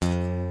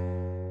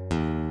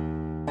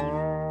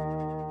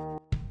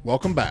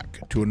Welcome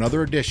back to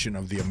another edition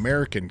of the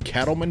American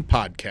Cattlemen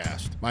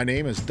Podcast. My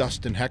name is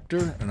Dustin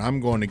Hector, and I'm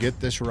going to get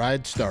this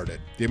ride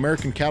started. The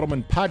American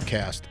Cattlemen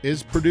Podcast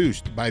is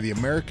produced by the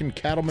American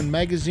Cattlemen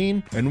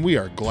Magazine, and we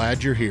are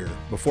glad you're here.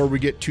 Before we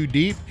get too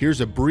deep,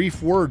 here's a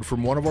brief word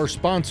from one of our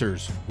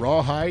sponsors,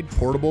 Rawhide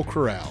Portable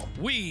Corral.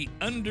 We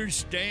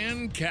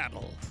understand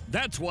cattle.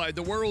 That's why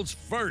the world's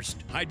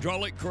first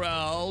hydraulic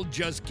corral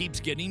just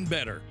keeps getting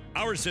better.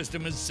 Our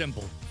system is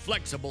simple,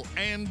 flexible,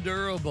 and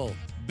durable.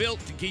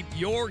 Built to keep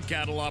your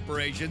cattle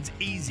operations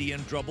easy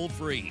and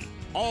trouble-free.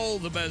 All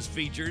the best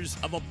features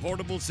of a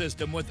portable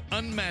system with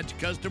unmatched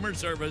customer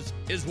service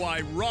is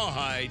why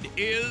Rawhide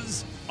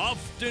is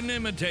often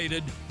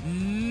imitated,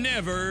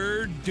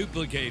 never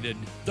duplicated.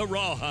 The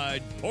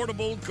Rawhide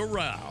Portable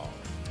Corral.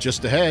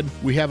 Just ahead,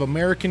 we have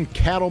American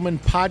Cattlemen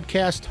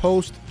Podcast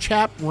host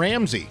Chap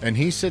Ramsey, and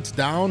he sits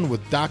down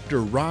with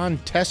Dr. Ron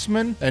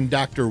Tessman and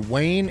Dr.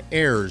 Wayne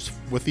Ayers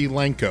with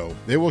Elanco.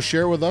 They will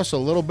share with us a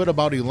little bit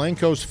about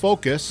Elanco's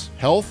focus,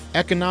 health,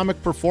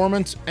 economic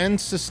performance, and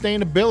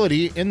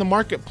sustainability in the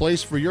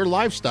marketplace for your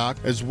livestock,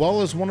 as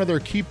well as one of their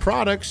key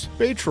products,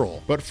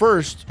 Baytril. But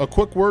first, a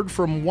quick word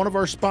from one of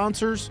our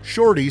sponsors,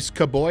 Shorty's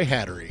Caboy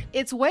Hattery.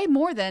 It's way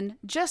more than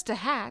just a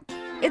hat.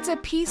 It's a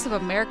piece of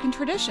American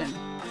tradition.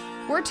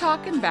 We're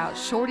talking about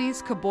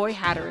Shorty's Caboy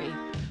Hattery,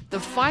 the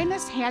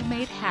finest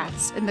handmade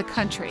hats in the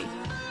country,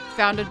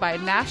 founded by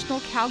National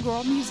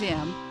Cowgirl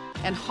Museum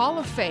and Hall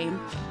of Fame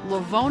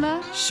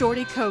Lavona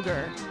Shorty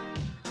Koger.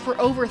 For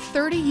over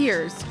 30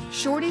 years,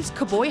 Shorty's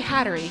Caboy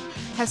Hattery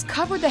has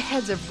covered the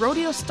heads of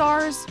rodeo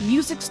stars,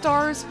 music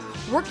stars,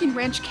 working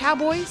ranch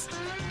cowboys,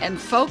 and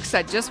folks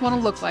that just want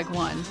to look like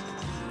one.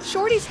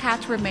 Shorty's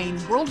hats remain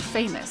world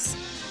famous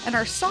and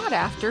are sought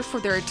after for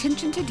their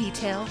attention to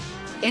detail,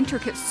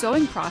 intricate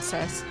sewing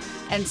process,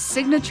 and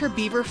signature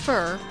beaver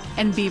fur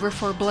and beaver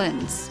fur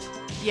blends.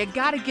 You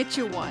gotta get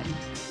you one,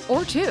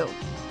 or two.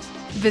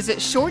 Visit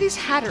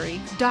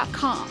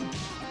shortyshattery.com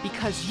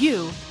because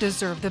you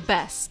deserve the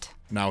best.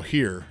 Now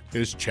here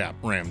is Chap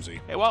Ramsey.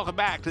 Hey, welcome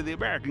back to the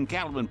American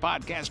Cattlemen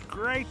Podcast.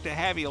 Great to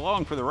have you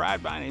along for the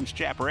ride. My name's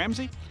Chap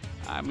Ramsey.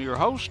 I'm your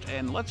host,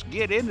 and let's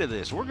get into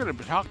this. We're going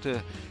to talk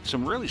to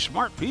some really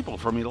smart people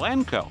from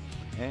Elanco.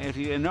 And if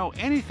you know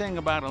anything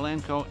about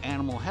Elanco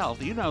Animal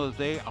Health, you know that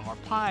they are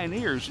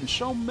pioneers in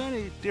so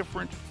many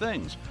different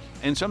things,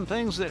 and some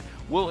things that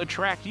will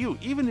attract you,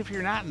 even if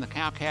you're not in the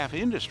cow-calf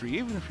industry,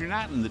 even if you're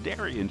not in the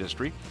dairy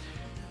industry.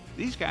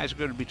 These guys are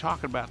going to be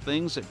talking about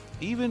things that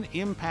even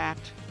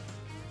impact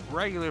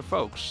regular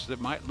folks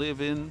that might live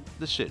in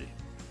the city.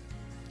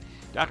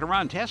 Dr.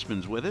 Ron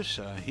Tessman's with us.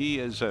 He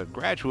is a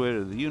graduate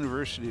of the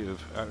University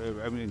of,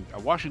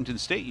 Washington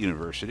State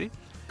University.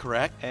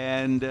 Correct.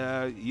 And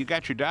you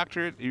got your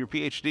doctorate, your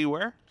PhD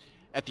where?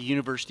 At the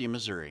University of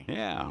Missouri.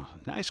 Yeah,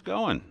 nice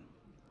going.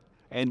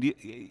 And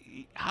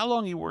how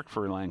long you worked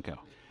for Elanco?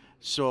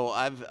 So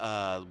I've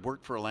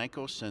worked for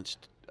Elanco since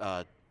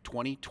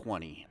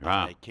 2020.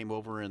 Wow. I came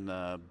over in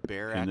the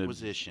Bear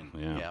acquisition.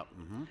 Yeah.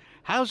 Mm-hmm.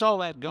 How's all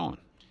that going?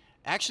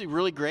 Actually,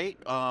 really great.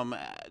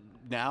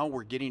 Now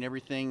we're getting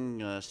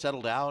everything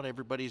settled out.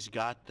 Everybody's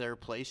got their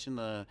place in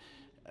the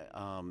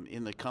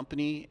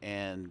company,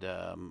 and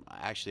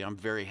actually I'm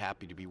very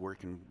happy to be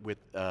working with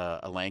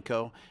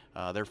Elanco.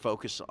 Their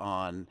focus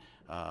on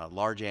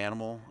large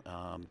animal,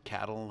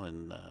 cattle,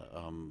 and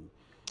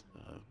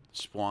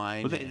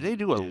swine. Well, they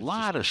do a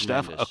lot of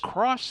stuff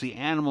across the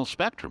animal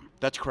spectrum.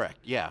 That's correct,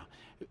 yeah.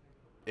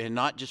 And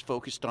not just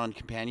focused on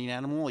companion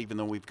animal, even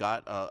though we've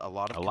got a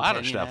lot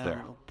of stuff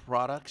there.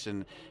 Products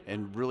and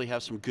really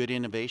have some good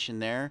innovation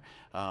there.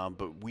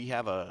 But we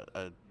have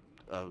a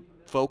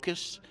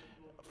focus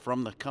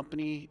from the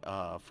company,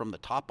 from the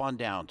top on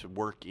down, to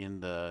work in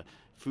the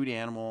food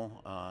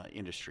animal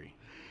industry.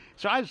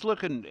 So I was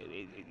looking,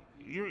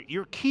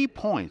 your key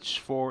points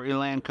for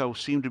Elanco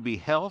seem to be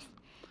health,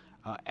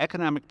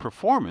 economic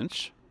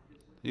performance,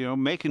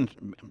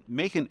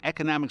 making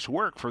economics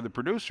work for the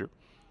producer,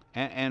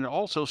 and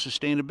also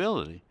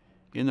sustainability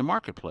in the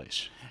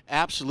marketplace.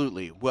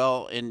 Absolutely.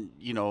 Well, and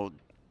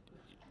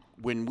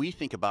when we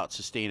think about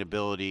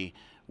sustainability,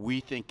 we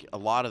think a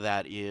lot of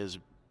that is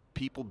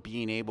people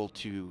being able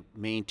to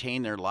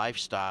maintain their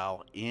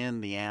lifestyle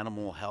in the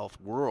animal health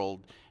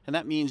world, and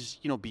that means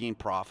being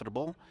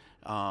profitable,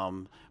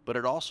 but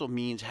it also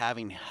means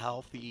having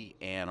healthy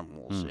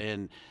animals.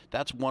 And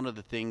that's one of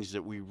the things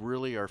that we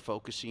really are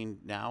focusing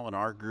now in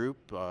our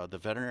group, the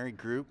veterinary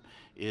group,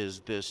 is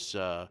this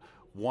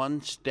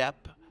one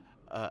step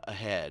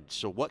ahead.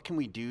 So what can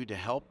we do to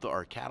help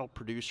our cattle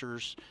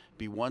producers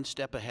be one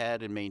step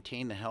ahead and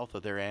maintain the health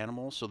of their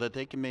animals so that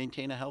they can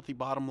maintain a healthy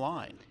bottom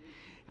line?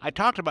 I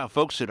talked about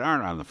folks that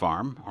aren't on the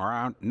farm or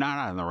are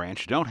not on the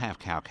ranch, don't have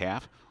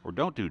cow-calf, or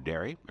don't do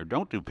dairy, or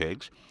don't do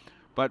pigs.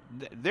 But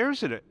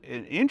there's an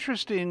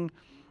interesting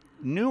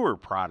newer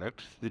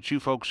product that you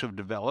folks have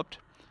developed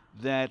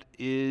that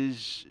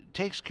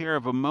takes care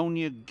of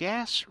ammonia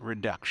gas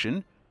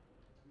reduction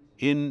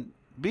in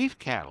beef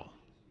cattle.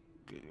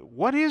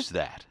 What is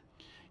that?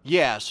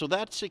 Yeah, so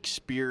that's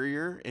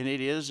Experior, and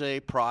it is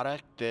a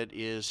product that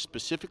is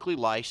specifically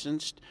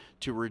licensed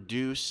to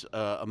reduce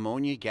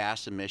ammonia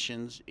gas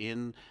emissions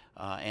in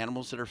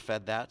animals that are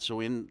fed that,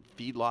 so in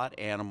feedlot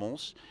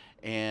animals.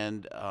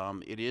 And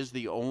it is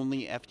the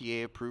only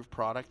FDA-approved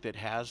product that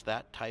has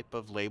that type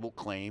of label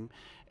claim.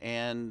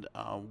 And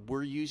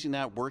we're using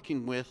that,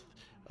 working with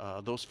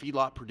those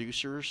feedlot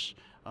producers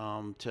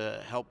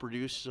to help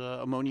reduce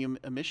ammonia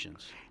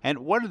emissions. And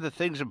one of the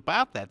things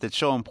about that that's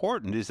so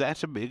important is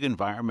that's a big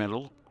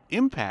environmental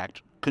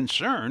impact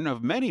concern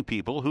of many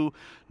people who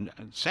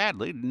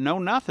sadly know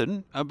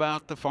nothing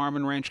about the farm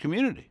and ranch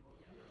community.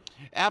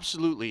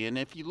 Absolutely. And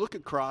if you look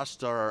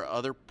across our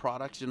other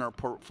products in our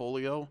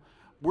portfolio,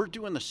 we're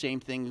doing the same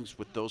things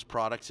with those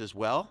products as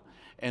well.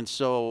 And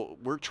so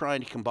we're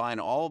trying to combine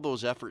all of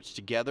those efforts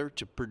together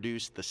to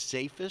produce the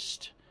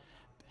safest,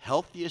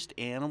 healthiest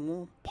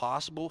animal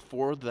possible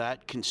for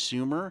that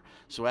consumer.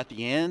 So at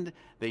the end,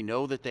 they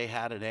know that they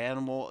had an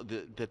animal,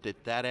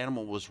 that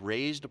animal was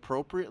raised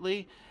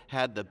appropriately,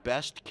 had the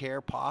best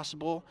care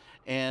possible,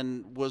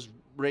 and was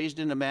raised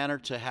in a manner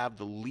to have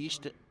the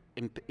least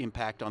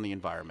impact on the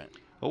environment.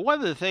 Well, one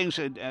of the things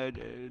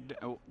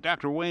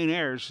Dr. Wayne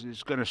Ayers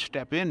is going to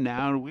step in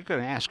now, and we're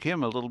going to ask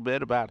him a little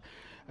bit about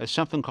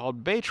something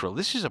called Baytril.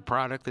 This is a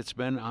product that's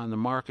been on the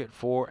market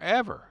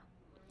forever,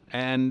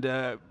 and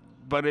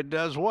but it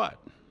does what?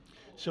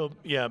 So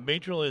yeah,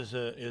 Baytril is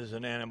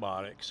an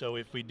antibiotic. So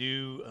if we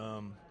do,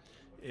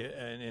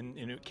 and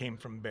it came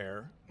from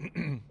bear,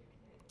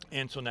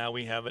 and so now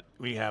we have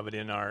it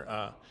in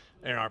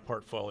our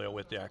portfolio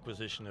with the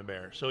acquisition of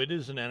bear. So it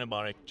is an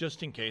antibiotic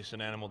just in case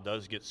an animal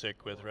does get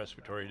sick with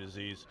respiratory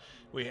disease.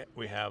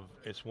 We have,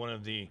 it's one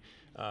of the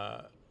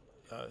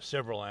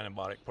several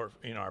antibiotic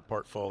in our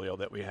portfolio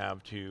that we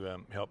have to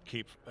help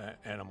keep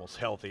animals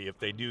healthy if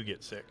they do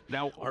get sick.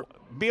 Now,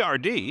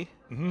 BRD,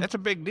 that's a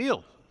big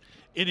deal.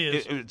 It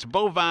is. It's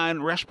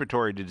bovine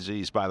respiratory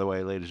disease, by the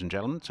way, ladies and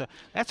gentlemen. So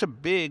that's a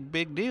big,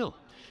 big deal.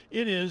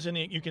 It is, and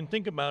you can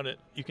think about it.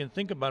 You can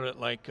think about it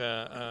like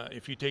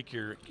if you take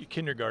your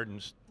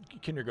kindergarten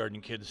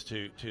kids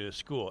to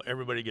school.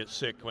 Everybody gets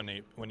sick when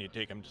you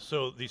take them.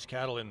 So these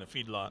cattle in the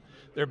feedlot,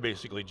 they're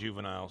basically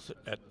juveniles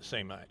at the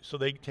same age. So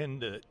they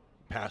tend to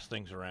pass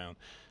things around.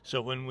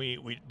 So when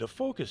the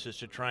focus is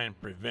to try and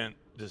prevent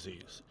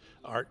disease,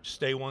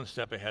 stay one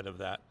step ahead of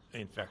that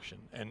infection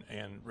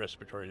and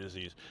respiratory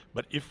disease.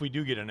 But if we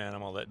do get an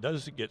animal that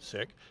does get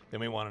sick,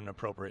 then we want an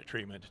appropriate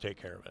treatment to take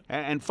care of it.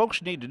 And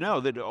folks need to know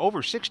that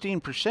over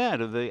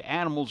 16% of the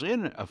animals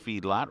in a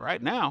feedlot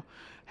right now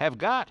have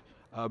got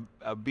a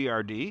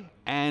BRD,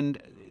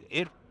 and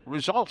it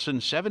results in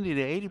 70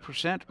 to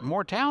 80%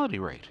 mortality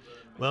rate.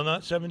 Well,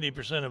 not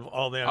 70% of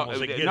all the animals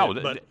that get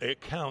it, but it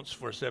counts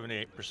for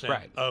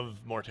 78% of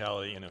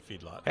mortality in a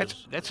feedlot.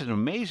 That's an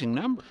amazing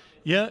number.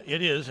 Yeah,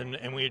 it is,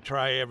 and we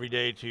try every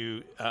day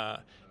to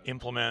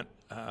implement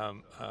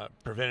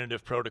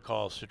preventative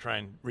protocols to try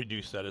and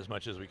reduce that as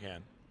much as we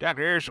can.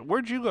 Dr. Ayers,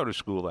 where'd you go to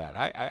school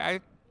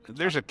at?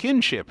 There's a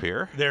kinship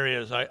here. There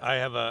is. I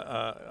have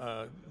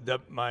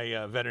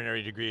my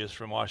veterinary degree is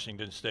from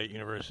Washington State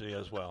University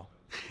as well.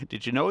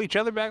 Did you know each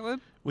other back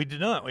then? We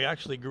did not. We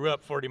actually grew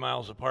up 40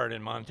 miles apart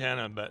in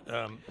Montana, but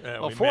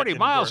well, 40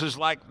 miles is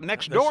like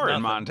next door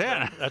in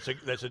Montana.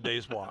 That's a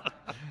day's walk.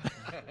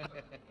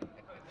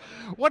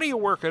 What are you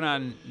working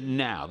on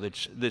now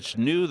that's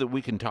new that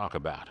we can talk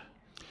about?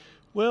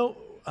 Well,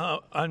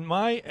 on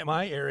my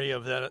area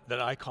of that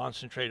I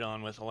concentrate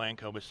on with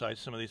Elanco, besides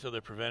some of these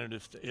other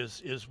preventative,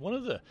 is one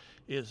of the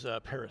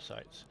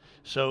parasites.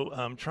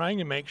 So trying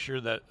to make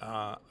sure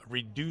that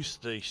reduce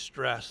the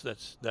stress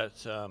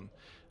that's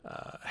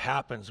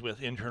happens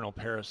with internal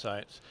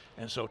parasites,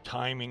 and so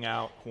timing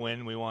out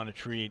when we want to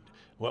treat,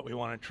 what we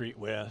want to treat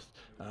with,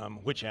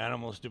 which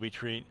animals do we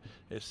treat.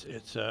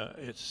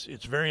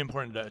 It's very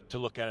important to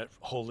look at it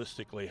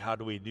holistically. How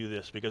do we do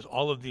this? Because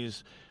all of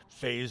these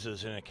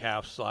phases in a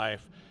calf's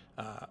life,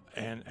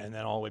 and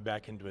then all the way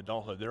back into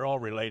adulthood, they're all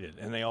related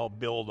and they all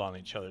build on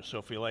each other. So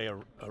if we lay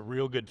a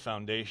real good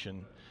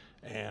foundation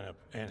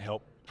and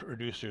help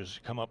producers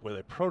come up with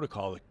a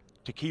protocol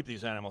to keep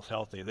these animals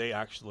healthy, they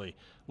actually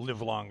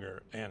live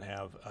longer and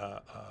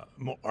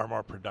are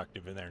more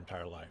productive in their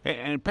entire life.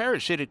 And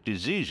parasitic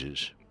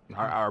diseases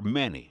are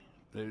many.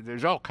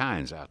 There's all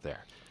kinds out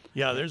there.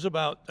 Yeah, there's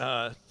about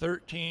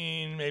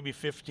 13, maybe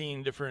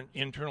 15 different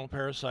internal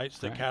parasites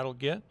that cattle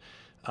get.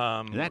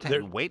 And that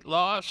has weight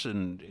loss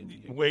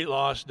weight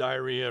loss,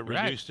 diarrhea,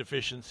 reduced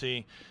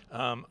efficiency.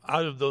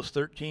 Out of those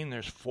 13,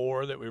 there's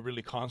 4 that we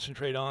really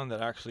concentrate on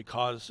that actually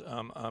cause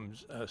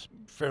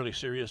fairly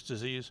serious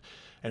disease.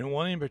 And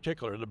one in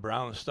particular, the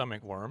brown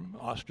stomach worm,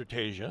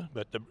 Ostratasia,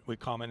 but the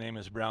common name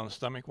is brown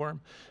stomach worm.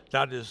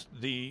 That is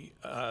the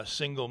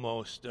single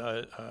most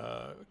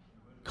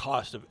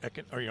cost of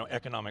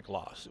economic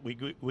loss. We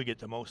get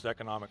the most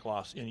economic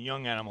loss in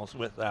young animals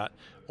with that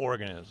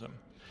organism.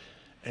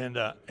 And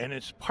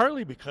it's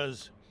partly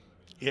because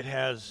it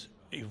has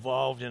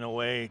evolved in a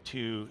way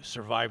to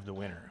survive the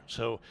winter.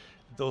 So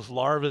those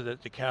larvae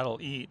that the cattle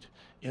eat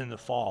in the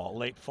fall,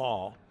 late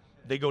fall,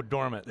 they go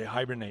dormant, they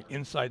hibernate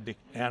inside the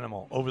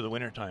animal over the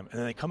wintertime, and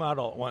then they come out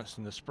all at once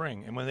in the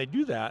spring. And when they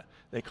do that,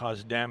 they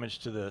cause damage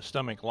to the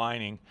stomach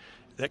lining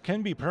that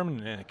can be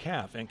permanent in a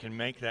calf and can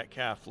make that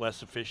calf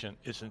less efficient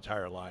its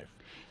entire life.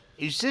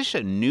 Is this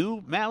a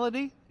new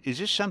malady? Is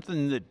this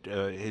something that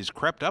has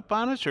crept up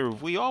on us, or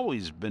have we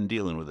always been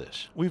dealing with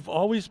this? We've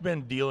always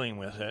been dealing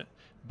with it,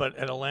 but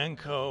at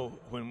Elanco,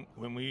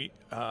 when we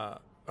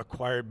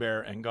acquired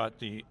Bayer and got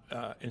the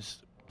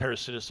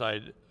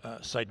parasiticide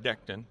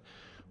Cydectin,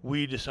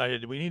 we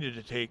decided we needed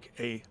to take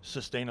a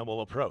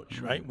sustainable approach,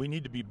 right? We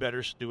need to be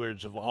better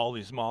stewards of all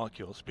these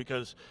molecules,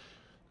 because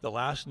the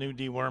last new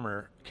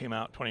dewormer came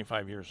out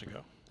 25 years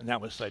ago, and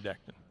that was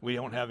Cydectin. We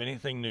don't have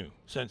anything new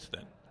since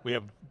then. We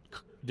have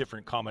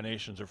different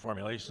combinations or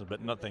formulations,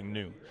 but nothing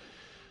new.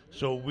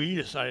 So we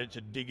decided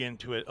to dig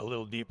into it a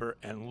little deeper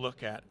and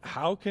look at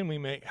how can we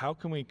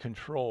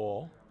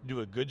do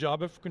a good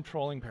job of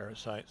controlling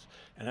parasites,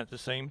 and at the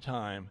same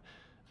time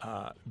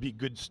be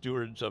good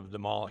stewards of the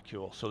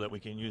molecule so that we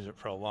can use it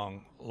for a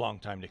long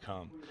time to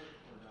come.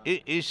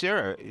 Is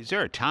there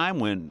a time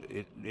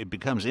when it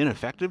becomes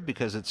ineffective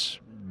because it's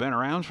been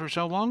around for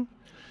so long?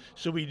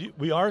 So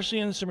we are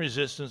seeing some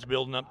resistance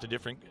building up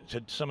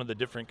to some of the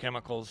different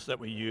chemicals that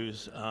we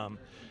use,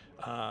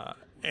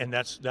 and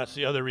that's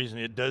the other reason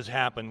it does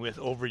happen with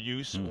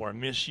overuse or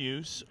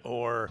misuse,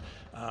 or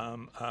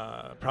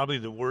probably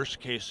the worst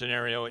case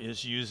scenario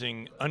is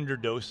using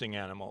underdosing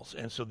animals.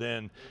 And so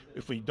then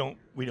if we don't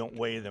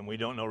weigh them, we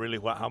don't know really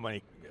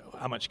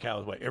how much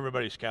cows weigh.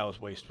 Everybody's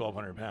cows weighs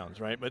 1,200 pounds,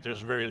 right? But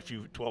there's very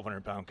few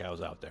 1,200-pound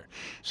cows out there.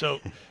 So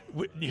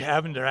you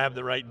happen to have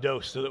the right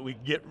dose so that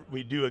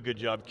we do a good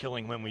job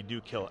killing when we do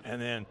kill.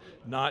 And then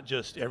not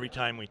just every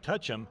time we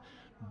touch them,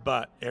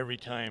 but every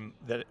time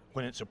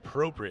when it's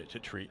appropriate to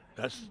treat.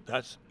 That's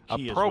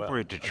key as well.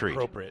 Appropriate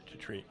to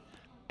treat.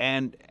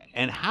 And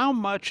how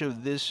much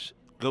of this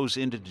goes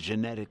into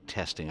genetic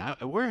testing?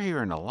 We're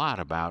hearing a lot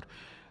about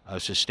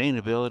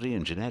sustainability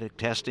and genetic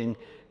testing,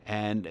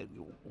 and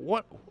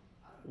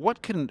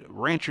what can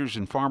ranchers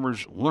and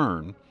farmers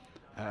learn,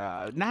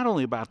 not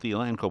only about the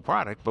Elanco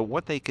product, but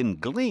what they can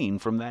glean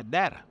from that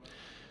data?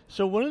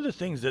 So one of the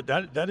things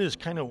that is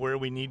kind of where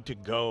we need to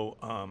go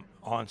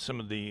on some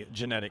of the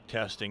genetic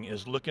testing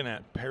is looking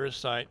at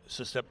parasite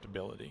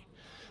susceptibility.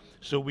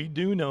 So we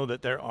do know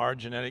that there are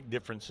genetic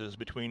differences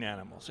between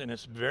animals, and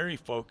it's very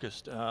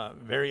focused,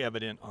 very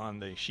evident on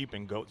the sheep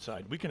and goat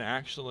side. We can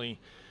actually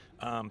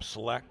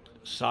select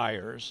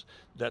sires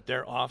that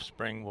their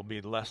offspring will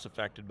be less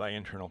affected by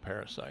internal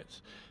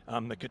parasites.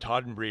 The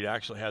Katahdin breed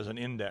actually has an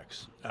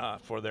index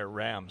for their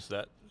rams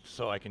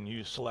so I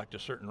can select a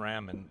certain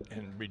ram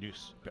and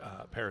reduce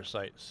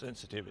parasite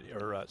sensitivity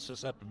or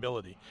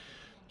susceptibility.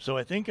 So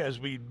I think as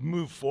we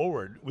move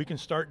forward, we can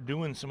start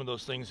doing some of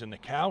those things in the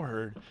cow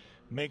herd,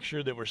 make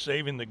sure that we're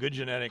saving the good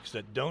genetics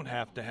that don't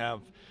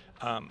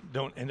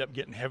end up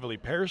getting heavily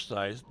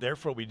parasitized.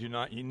 Therefore, we do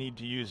not need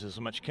to use as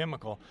much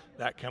chemical.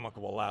 That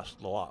chemical will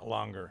last a lot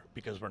longer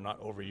because we're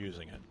not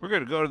overusing it. We're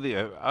going to go to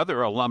the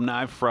other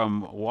alumni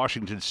from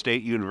Washington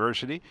State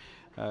University,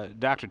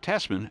 Dr.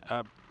 Tessman.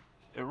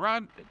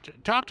 Rod,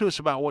 talk to us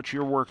about what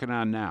you're working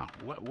on now.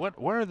 What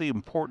are the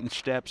important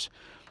steps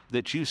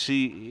that you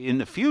see in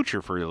the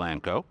future for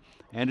Elanco,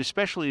 and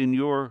especially in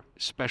your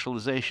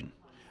specialization?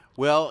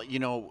 Well,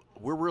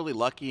 we're really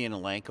lucky in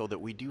Elanco that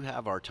we do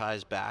have our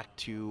ties back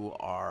to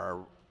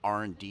our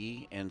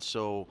R&D, and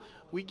so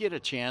we get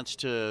a chance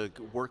to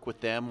work with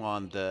them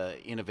on the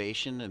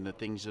innovation and the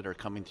things that are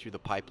coming through the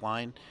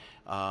pipeline.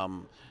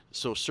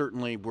 So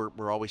certainly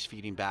we're always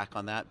feeding back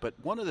on that. But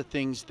one of the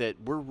things that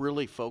we're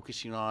really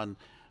focusing on,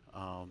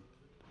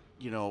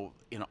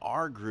 in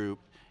our group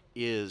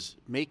is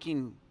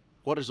making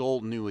what is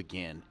old new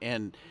again.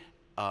 And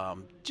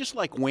just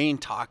like Wayne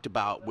talked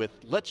about with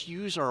let's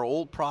use our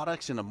old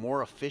products in a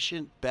more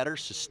efficient, better,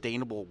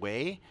 sustainable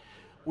way,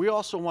 we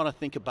also want to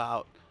think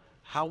about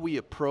how we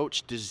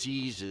approach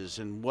diseases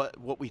and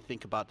what we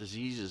think about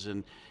diseases.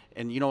 And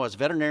as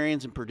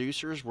veterinarians and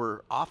producers, we're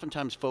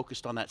oftentimes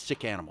focused on that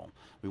sick animal.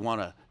 We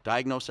want to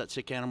diagnose that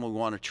sick animal. We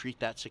want to treat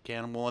that sick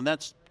animal. And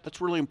that's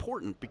really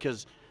important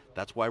because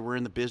that's why we're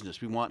in the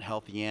business. We want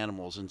healthy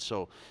animals. And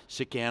so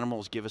sick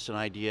animals give us an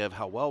idea of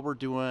how well we're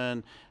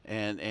doing,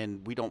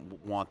 and we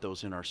don't want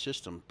those in our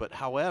system. But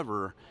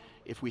however,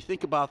 if we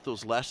think about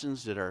those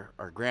lessons that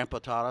our grandpa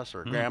taught us,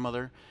 or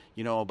grandmother,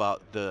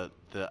 about the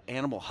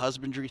animal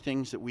husbandry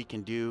things that we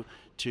can do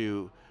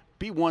to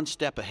be one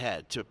step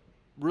ahead, to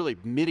really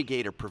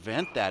mitigate or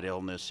prevent that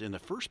illness in the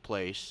first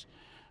place,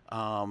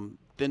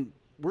 then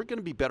we're going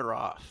to be better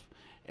off.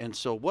 And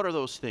so what are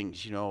those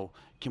things?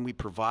 Can we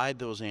provide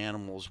those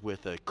animals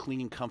with a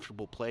clean,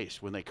 comfortable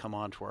place when they come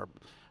onto our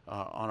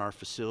on our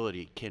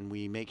facility? Can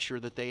we make sure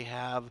that they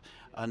have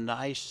a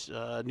nice,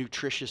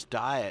 nutritious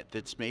diet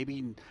that's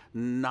maybe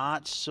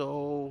not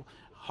so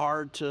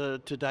hard to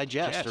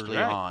digest early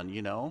on,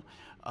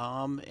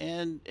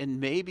 And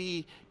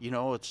maybe,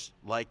 it's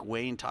like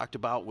Wayne talked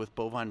about with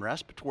bovine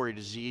respiratory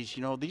disease,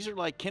 these are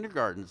like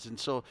kindergartens. And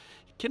so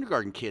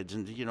kindergarten kids,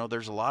 and,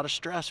 there's a lot of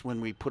stress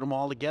when we put them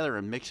all together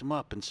and mix them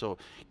up. And so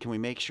can we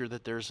make sure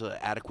that there's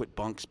adequate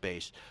bunk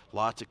space,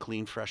 lots of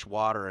clean, fresh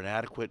water, and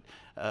adequate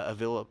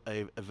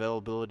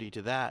availability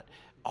to that?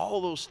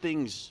 All those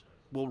things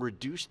will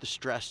reduce the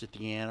stress that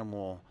the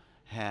animal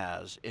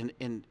has.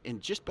 And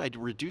just by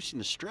reducing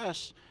the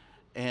stress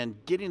and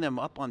getting them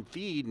up on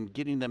feed and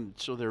getting them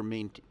so they're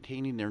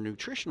maintaining their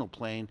nutritional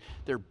plane,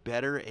 they're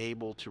better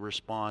able to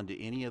respond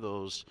to any of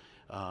those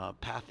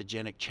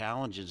pathogenic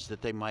challenges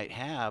that they might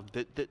have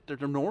that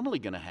they're normally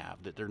going to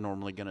have, that they're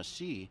normally going to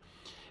see.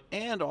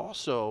 And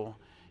also,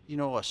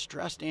 a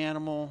stressed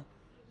animal,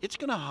 it's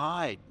going to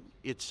hide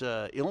its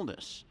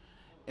illness.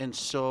 And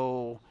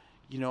so,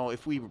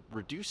 if we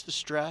reduce the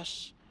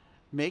stress,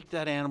 make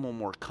that animal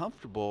more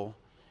comfortable,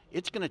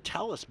 it's going to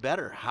tell us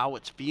better how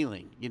it's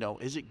feeling.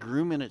 Is it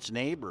grooming its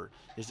neighbor?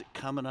 Is it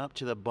coming up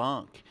to the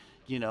bunk?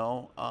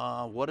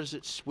 What does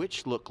its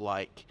switch look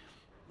like?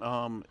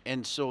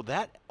 And so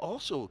that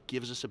also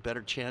gives us a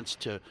better chance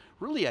to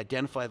really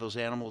identify those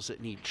animals that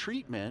need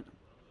treatment,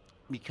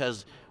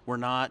 because we're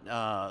not,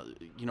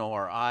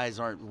 our eyes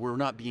we're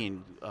not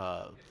being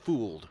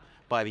fooled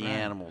by the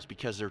animals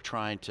because they're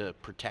trying to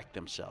protect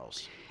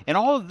themselves. And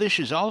all of this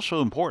is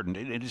also important.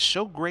 It is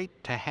so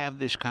great to have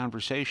this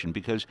conversation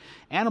because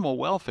animal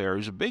welfare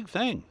is a big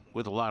thing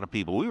with a lot of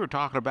people. We were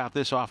talking about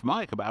this off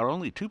mic, about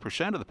only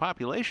 2% of the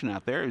population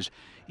out there is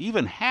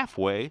even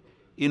halfway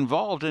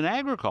involved in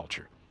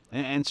agriculture.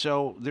 And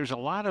so there's a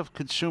lot of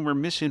consumer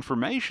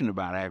misinformation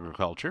about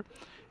agriculture.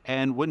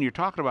 And when you're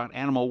talking about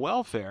animal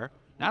welfare,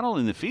 not only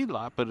in the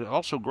feedlot, but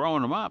also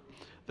growing them up,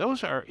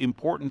 those are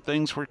important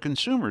things for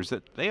consumers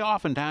that they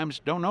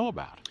oftentimes don't know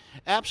about.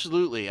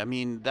 Absolutely. I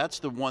mean, that's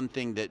the one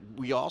thing that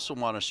we also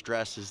want to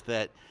stress is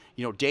that,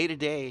 day to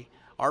day,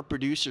 our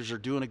producers are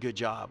doing a good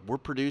job. We're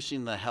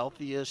producing the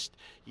healthiest,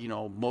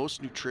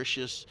 most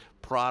nutritious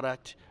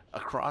product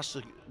across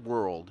the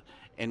world,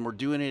 and we're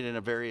doing it in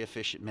a very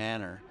efficient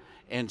manner.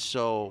 And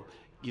so,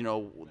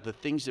 the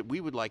things that we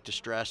would like to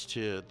stress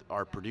to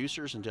our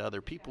producers and to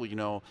other people,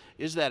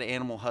 is that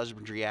animal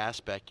husbandry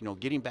aspect,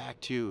 getting back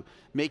to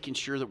making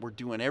sure that we're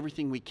doing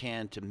everything we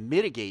can to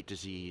mitigate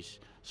disease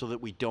so that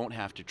we don't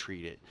have to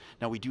treat it.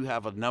 Now, we do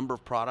have a number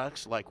of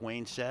products, like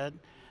Wayne said,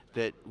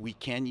 that we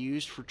can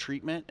use for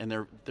treatment, and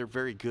they're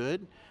very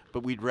good,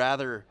 but we'd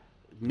rather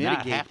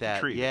mitigate that.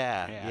 If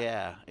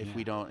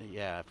we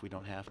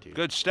don't have to.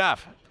 Good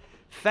stuff.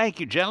 Thank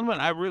you, gentlemen.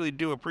 I really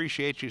do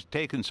appreciate you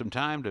taking some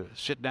time to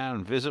sit down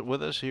and visit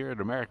with us here at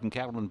American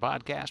Cattlemen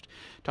Podcast,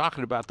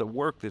 talking about the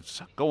work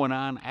that's going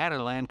on at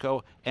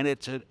Elanco, and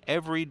it's an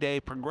everyday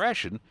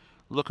progression.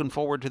 Looking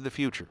forward to the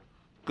future.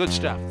 Good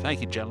stuff.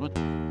 Thank you,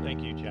 gentlemen.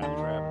 Thank you, Chap.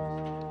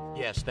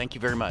 Yes, thank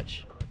you very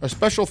much. A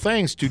special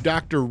thanks to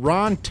Dr.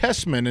 Ron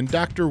Tessman and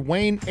Dr.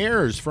 Wayne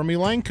Ayers from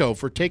Elanco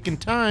for taking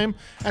time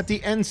at the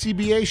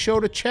NCBA show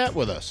to chat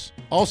with us.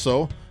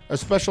 Also, a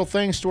special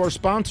thanks to our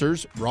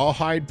sponsors,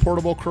 Rawhide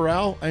Portable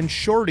Corral and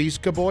Shorty's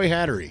Caboy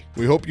Hattery.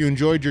 We hope you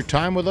enjoyed your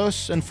time with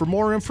us, and for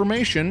more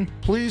information,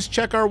 please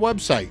check our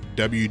website,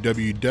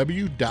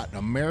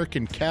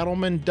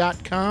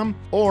 www.americancattlemen.com,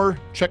 or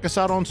check us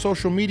out on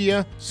social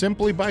media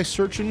simply by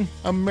searching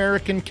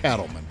American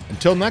Cattlemen.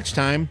 Until next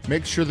time,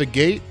 make sure the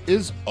gate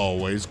is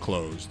always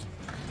closed.